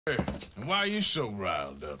Hey, and why are you so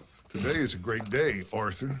riled up? Today is a great day,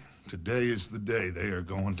 Arthur. Today is the day they are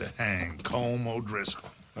going to hang Colm O'Driscoll.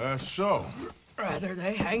 That's so. Rather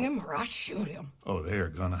they hang him or I shoot him. Oh, they are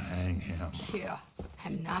gonna hang him. Yeah,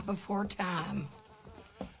 and not before time.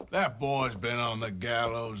 That boy's been on the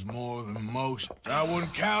gallows more than most. I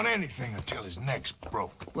wouldn't count anything until his neck's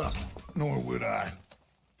broke. Well, nor would I.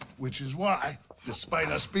 Which is why, despite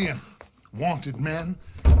us being wanted men,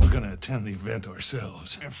 we're gonna attend the event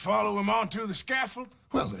ourselves. And follow him onto the scaffold?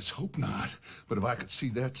 Well, let's hope not. But if I could see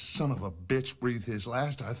that son of a bitch breathe his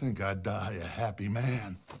last, I think I'd die a happy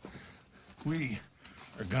man. We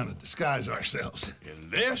are gonna disguise ourselves. In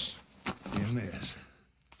this? In this.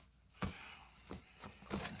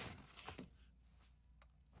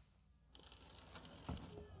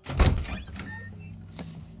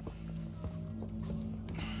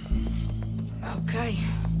 Okay.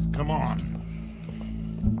 Come on.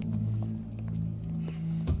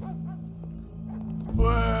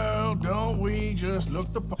 Well, don't we just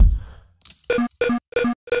look the part?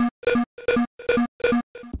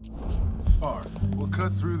 We'll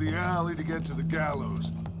cut through the alley to get to the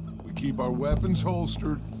gallows. We keep our weapons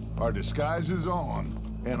holstered, our disguises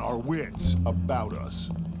on, and our wits about us.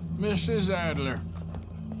 Mrs. Adler,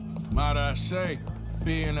 might I say,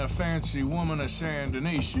 being a fancy woman of Saint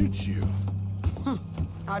Denis shoots you.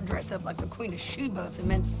 I'd dress up like the Queen of Sheba if it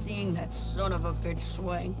meant seeing that son of a bitch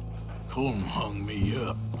swing. Colm hung me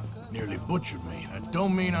up, nearly butchered me. That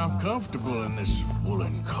don't mean I'm comfortable in this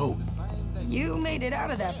woolen coat. You made it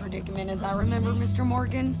out of that predicament, as I remember, Mr.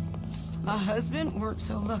 Morgan. My husband weren't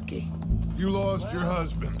so lucky. You lost your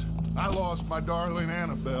husband. I lost my darling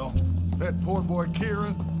Annabelle. That poor boy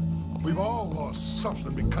Kieran. We've all lost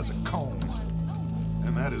something because of Colm.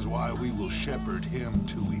 And that is why we will shepherd him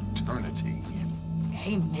to eternity.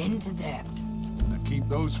 Amen to that. Now keep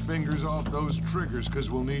those fingers off those triggers, because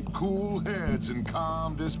we'll need cool heads and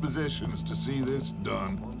calm dispositions to see this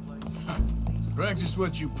done. Practice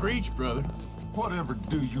what you preach, brother. Whatever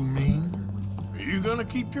do you mean? Are you gonna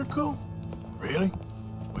keep your cool? Really?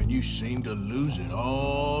 When you seem to lose it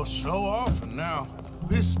all so often now.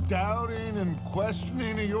 This doubting and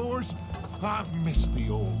questioning of yours, I miss the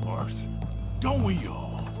old Arthur. Don't we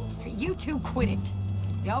all? You two quit it.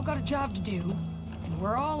 Y'all got a job to do, and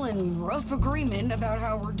we're all in rough agreement about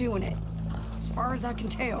how we're doing it. As far as I can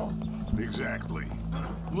tell. Exactly.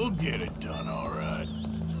 We'll get it done, all right.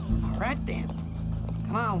 All right, then.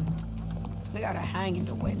 Come on. We got a hanging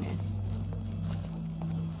to witness.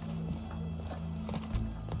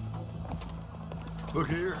 Look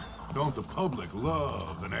here, don't the public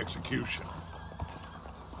love an execution?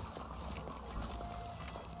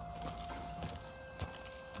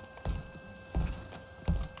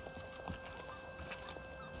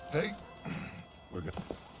 Hey, we're good.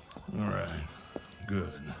 All right,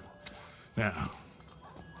 good. Now,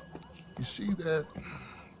 you see that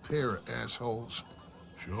pair of assholes?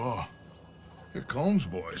 Sure. They're Colm's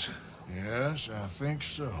boys. Yes, I think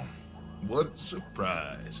so. What a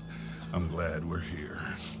surprise. I'm glad we're here.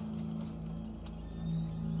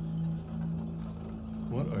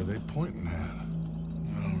 What are they pointing at?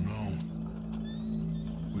 I don't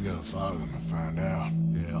know. We gotta follow them and find out.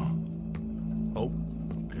 Yeah. Oh,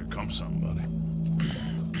 here comes somebody.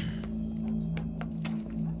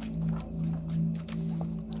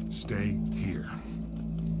 Stay here.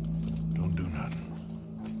 Don't do nothing.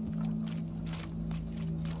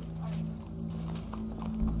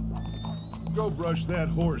 Go brush that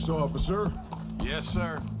horse, officer. Yes,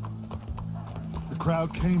 sir. The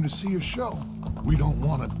crowd came to see a show. We don't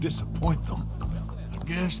want to disappoint them. I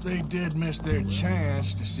guess they did miss their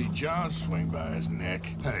chance to see John swing by his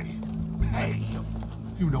neck. Hey,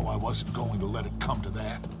 you know I wasn't going to let it come to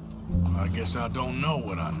that. I guess I don't know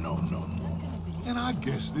what I know no more. And I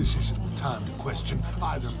guess this isn't the time to question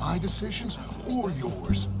either my decisions or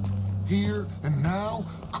yours. Here and now,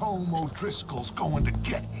 Colm O'Driscoll's going to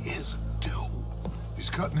get his due. He's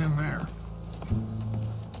cutting in there.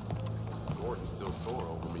 Gordon's still sore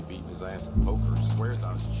over me beating his ass at poker. Swears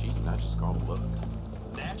I was cheating. I just called luck.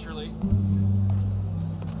 Naturally.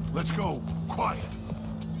 Let's go. Quiet.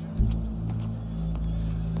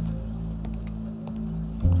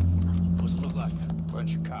 What's it look like?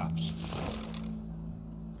 Bunch of cops.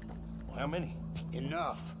 Well, how many?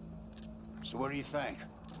 Enough. So what do you think?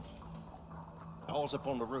 All's up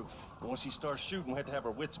on the roof. Once he starts shooting, we have to have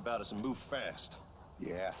our wits about us and move fast.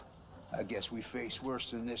 Yeah, I guess we faced worse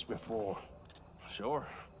than this before. Sure.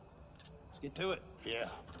 Let's get to it. Yeah.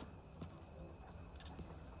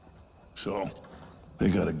 So, they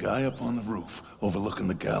got a guy up on the roof overlooking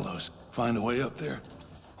the gallows. Find a way up there,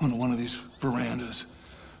 onto one of these verandas,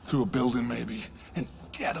 through a building maybe, and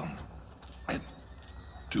get him. And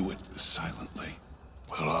do it silently.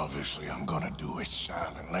 Well, obviously, I'm gonna do it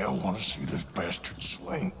silently. I want to see this bastard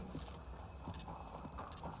swing.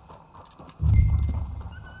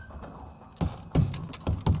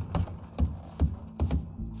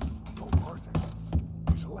 Oh, Arthur,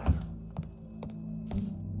 there's a ladder.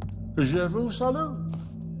 Je vous salue.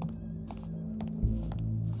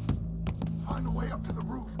 Find a way up to the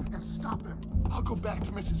roof and stop him. I'll go back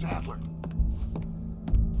to Mrs. Adler.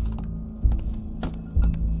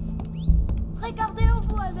 Regardez où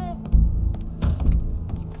vous allez.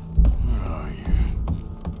 Oh, yeah.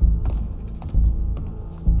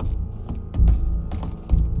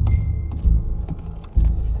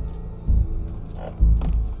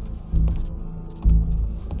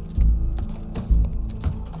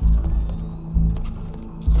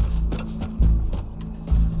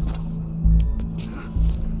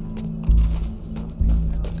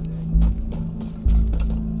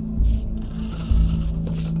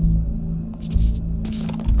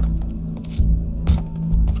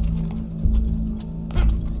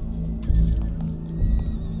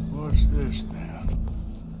 What's this then?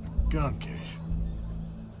 A gun case.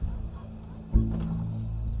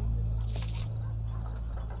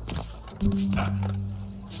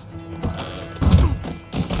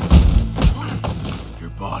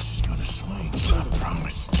 Your boss is gonna swing, I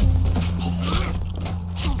promise.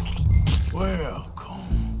 Well,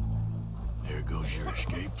 Colm, there goes your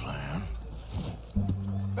escape plan.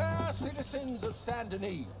 Fair citizens of Saint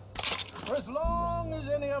Denis, for as long as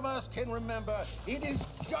any of us can remember, it is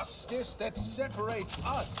justice that separates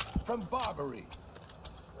us from Barbary.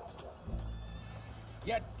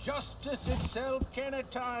 Yet justice itself can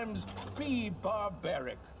at times be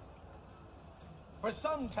barbaric. For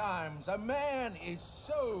sometimes a man is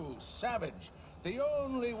so savage, the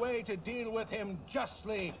only way to deal with him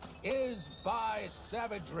justly is by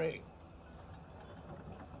savagery.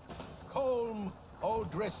 Colm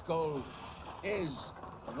O'Driscoll is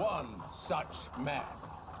one such man.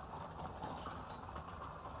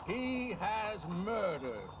 He has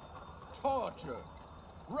murdered, tortured,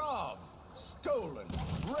 robbed, stolen,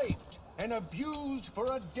 raped, and abused for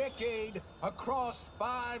a decade across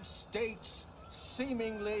 5 states,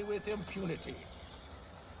 seemingly with impunity.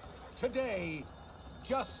 Today,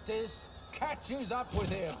 justice catches up with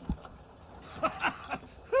him.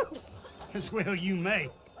 As well you may.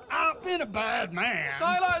 I've been a bad man.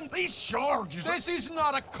 Silence! These charges... This is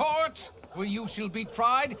not a court where you shall be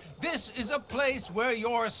tried. This is a place where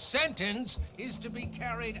your sentence is to be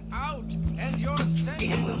carried out. And your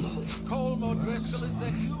sentence, Colm O'Driscoll, is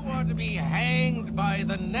that you are to be hanged by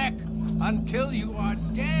the neck until you are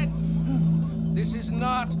dead. This is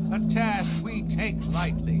not a task we take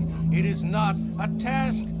lightly. It is not a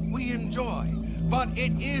task we enjoy. But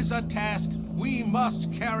it is a task we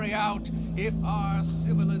must carry out if our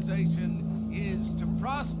civilization is to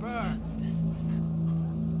prosper.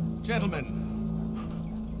 Gentlemen,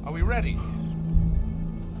 are we ready?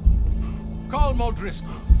 Colm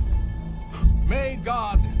O'Driscoll, may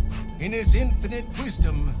God, in his infinite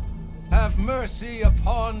wisdom, have mercy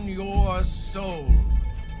upon your soul.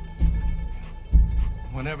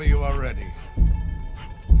 Whenever you are ready.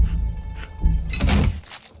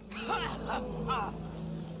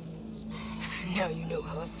 Now you know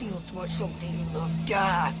how it feels to watch somebody you love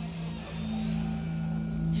die.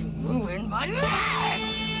 You ruined my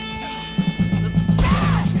life!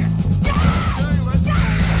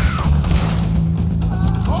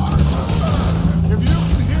 If you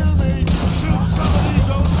can hear me, shoot some of these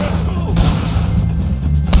O'Driscolls!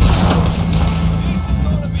 This is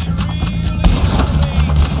gonna be really easy.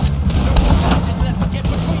 No more chances left to get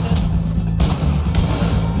between us.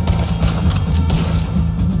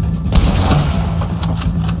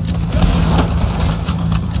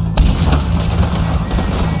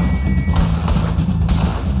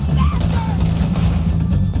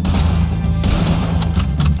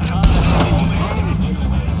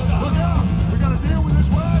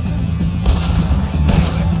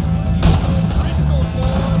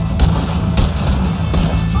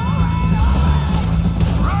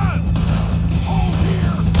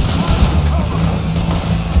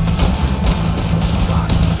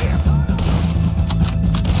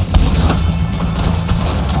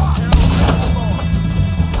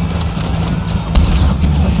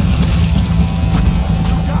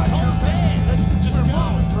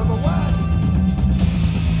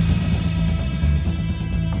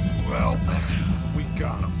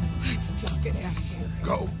 Let's just get out of here.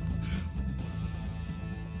 Go.